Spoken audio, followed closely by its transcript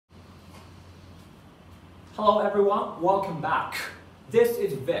Hello everyone, welcome back. This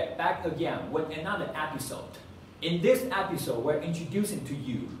is Vic, back again with another episode. In this episode, we're introducing to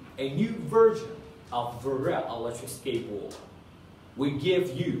you a new version of Verreal Electric Skateboard. We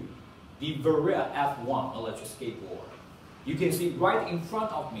give you the Verreal F1 Electric Skateboard. You can see right in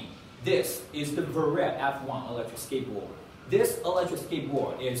front of me, this is the Verreal F1 Electric Skateboard. This electric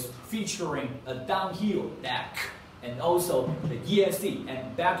skateboard is featuring a downhill deck and also the ESC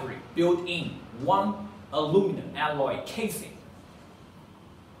and battery built in one aluminum alloy casing.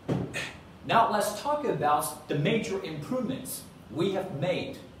 Now let's talk about the major improvements we have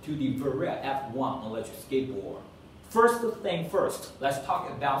made to the Verreal F1 electric skateboard. First thing first, let's talk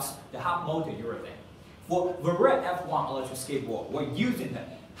about the hot motor urethane. For Verreal F1 electric skateboard, we're using the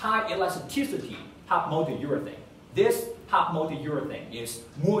high elasticity hot motor urethane. This hot motor urethane is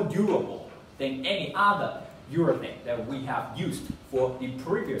more durable than any other urethane that we have used for the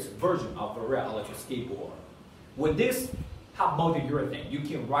previous version of Verreal electric skateboard. With this hot motor urethane, you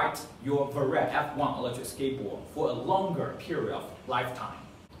can ride your Verreal F1 electric skateboard for a longer period of lifetime.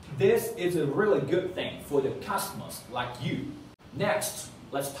 This is a really good thing for the customers like you. Next,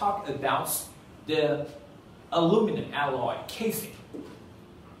 let's talk about the aluminum alloy casing.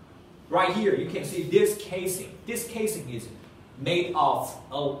 Right here, you can see this casing. This casing is made of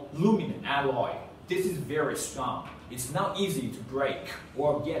aluminum alloy. This is very strong. It's not easy to break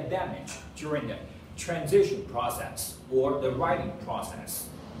or get damaged during the transition process or the riding process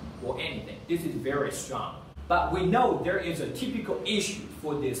or anything. This is very strong. But we know there is a typical issue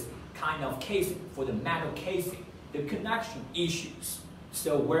for this kind of casing, for the metal casing, the connection issues.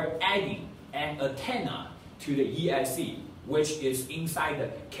 So we're adding an antenna to the ESC, which is inside the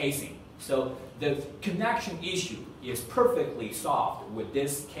casing. So the connection issue is perfectly solved with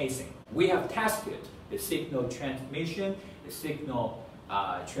this casing. We have tested the signal transmission, the signal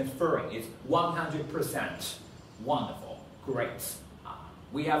transferring is 100% wonderful, great.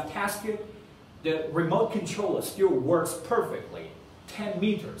 We have tested the remote controller still works perfectly 10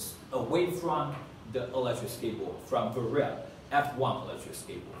 meters away from the electric skateboard, from Verreal F1 electric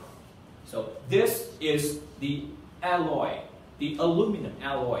skateboard. So this is the alloy, the aluminum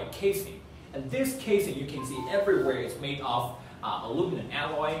alloy casing. And this casing you can see everywhere is made of aluminum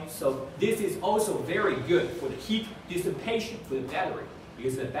alloy. So this is also very good for the heat dissipation for the battery,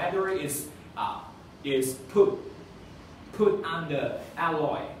 because the battery is put on the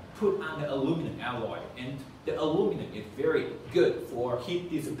alloy, put on the aluminum alloy, and the aluminum is very good for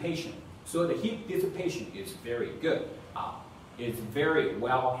heat dissipation. So the heat dissipation is very good. It's very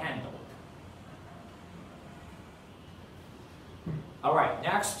well handled. All right,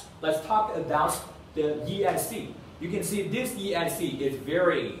 next, let's talk about the ESC. You can see this ESC is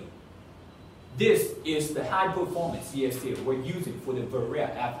this is the high performance ESC we're using for the Verreal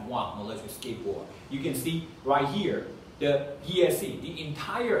F1 electric skateboard. You can see right here, the ESC, the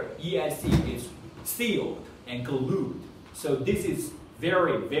entire ESC is sealed and glued. So this is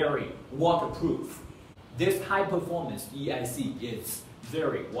very, very waterproof. This high performance ESC is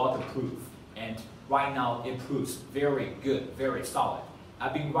very waterproof, and right now it proves very good, very solid.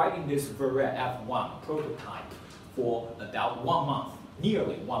 I've been riding this Verreal F1 prototype for about 1 month,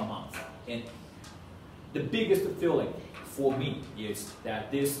 nearly 1 month. And the biggest feeling for me is that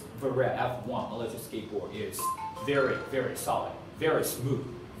this Verreal F1 electric skateboard is very, very solid, very smooth,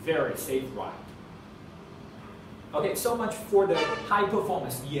 very safe ride. Okay, so much for the high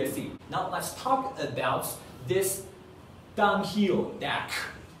performance ESC. Now let's talk about this downhill deck.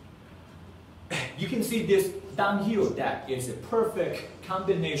 You can see this downhill deck is a perfect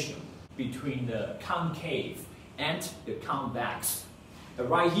combination between the concave and the convex.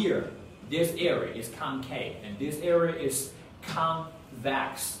 Right here, this area is concave and this area is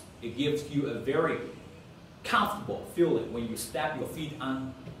convex. It gives you a very comfortable feeling when you step your feet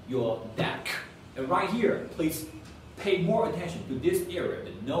on your deck. And right here, please pay more attention to this area,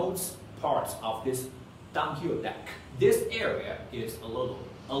 the nose parts of this downhill deck. This area is a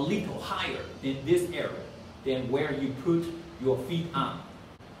little higher than this area, than where you put your feet on.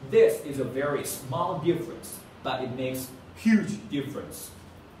 This is a very small difference, but it makes huge difference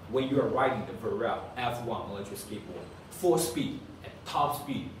when you are riding the Verreal F1 electric skateboard. Full speed at top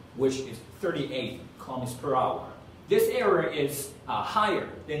speed, which is 38 kilometers per hour. This area is higher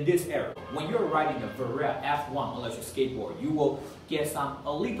than this area. When you're riding a Verreal F1 electric skateboard, you will get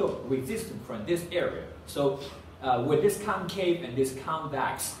a little resistance from this area. So with this concave and this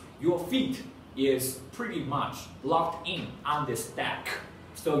convex, your feet is pretty much locked in on this deck.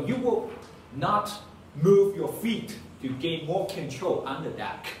 So you will not move your feet to gain more control on the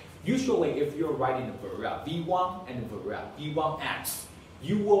deck. Usually if you're riding the Verreal V1 and the Verreal V1X,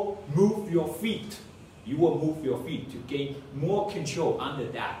 you will move your feet You will move your feet to gain more control on the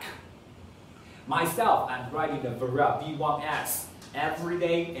deck. Myself, I'm riding the Verreal V1S every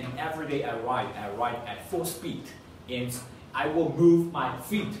day, and every day I ride at full speed. And I will move my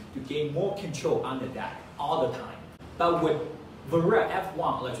feet to gain more control on the deck all the time. But with Verreal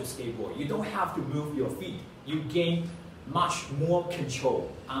F1 electric skateboard, you don't have to move your feet. You gain much more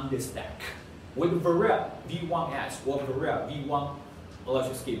control on this deck. With Verreal V1S or Verreal V1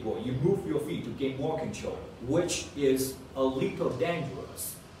 electric skateboard, you move your feet to gain more control, which is a little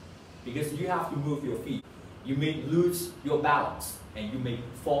dangerous because you have to move your feet. You may lose your balance and you may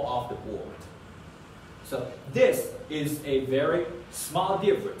fall off the board. So this is a very small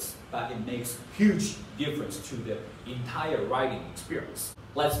difference, but it makes huge difference to the entire riding experience.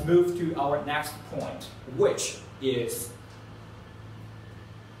 Let's move to our next point, which is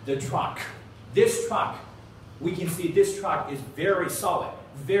the truck. This truck, we can see this truck is very solid,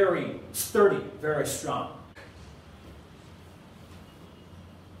 very sturdy, very strong.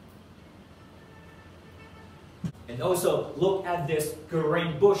 And also look at this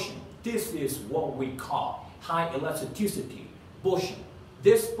green bushing. This is what we call high elasticity bushing.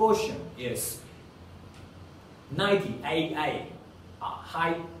 This bushing is 90 AA,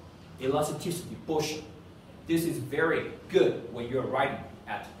 high elasticity bushing. This is very good when you're riding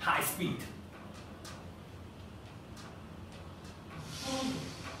at high speed.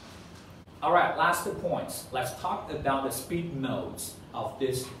 Alright, last points. Let's talk about the speed modes of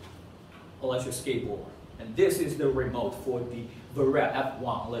this electric skateboard. And this is the remote for the Verreal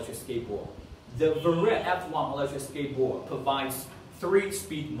F1 electric skateboard. The Verreal F1 electric skateboard provides 3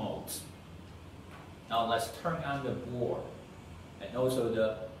 speed modes. Now let's turn on the board and also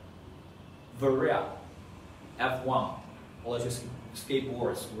the Verreal F1 electric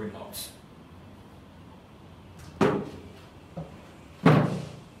skateboards remotes.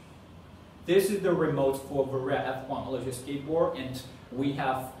 This is the remote for Verreal F1 electric skateboard, and we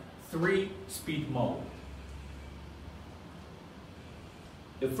have 3 speed modes.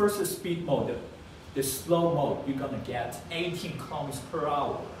 The first speed mode, the slow mode, you're gonna get 18 kilometers per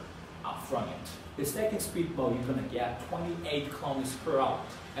hour from it. The second speed mode, you're gonna get 28 kilometers per hour.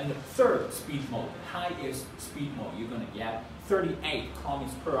 And the third speed mode, highest speed mode, you're gonna get 38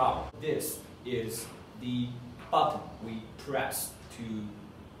 kilometers per hour. This is the button we press to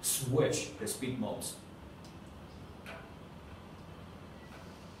switch the speed modes.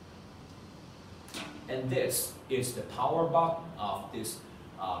 And this is the power button of this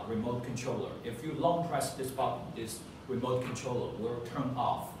remote controller. If you long press this button, this remote controller will turn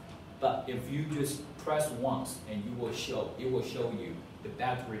off. But if you just press once, and it will show you the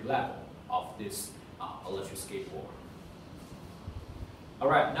battery level of this electric skateboard. All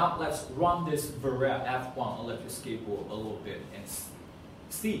right, now let's run this Verreal F1 electric skateboard a little bit and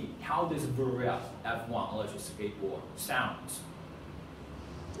see how this Verreal F1 electric skateboard sounds.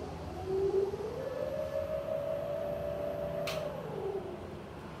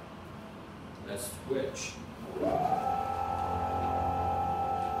 Let's switch.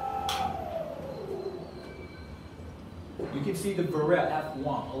 You can see the Verreal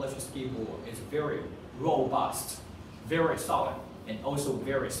F1 electric skateboard is very robust, very solid, and also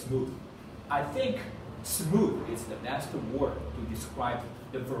very smooth. I think smooth is the best word to describe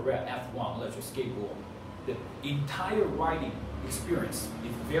the Verreal F1 electric skateboard. The entire riding experience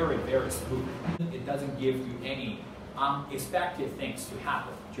is very, very smooth. It doesn't give you any unexpected things to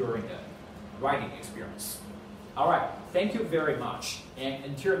happen during the riding experience. All right, thank you very much, and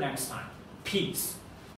until next time, peace.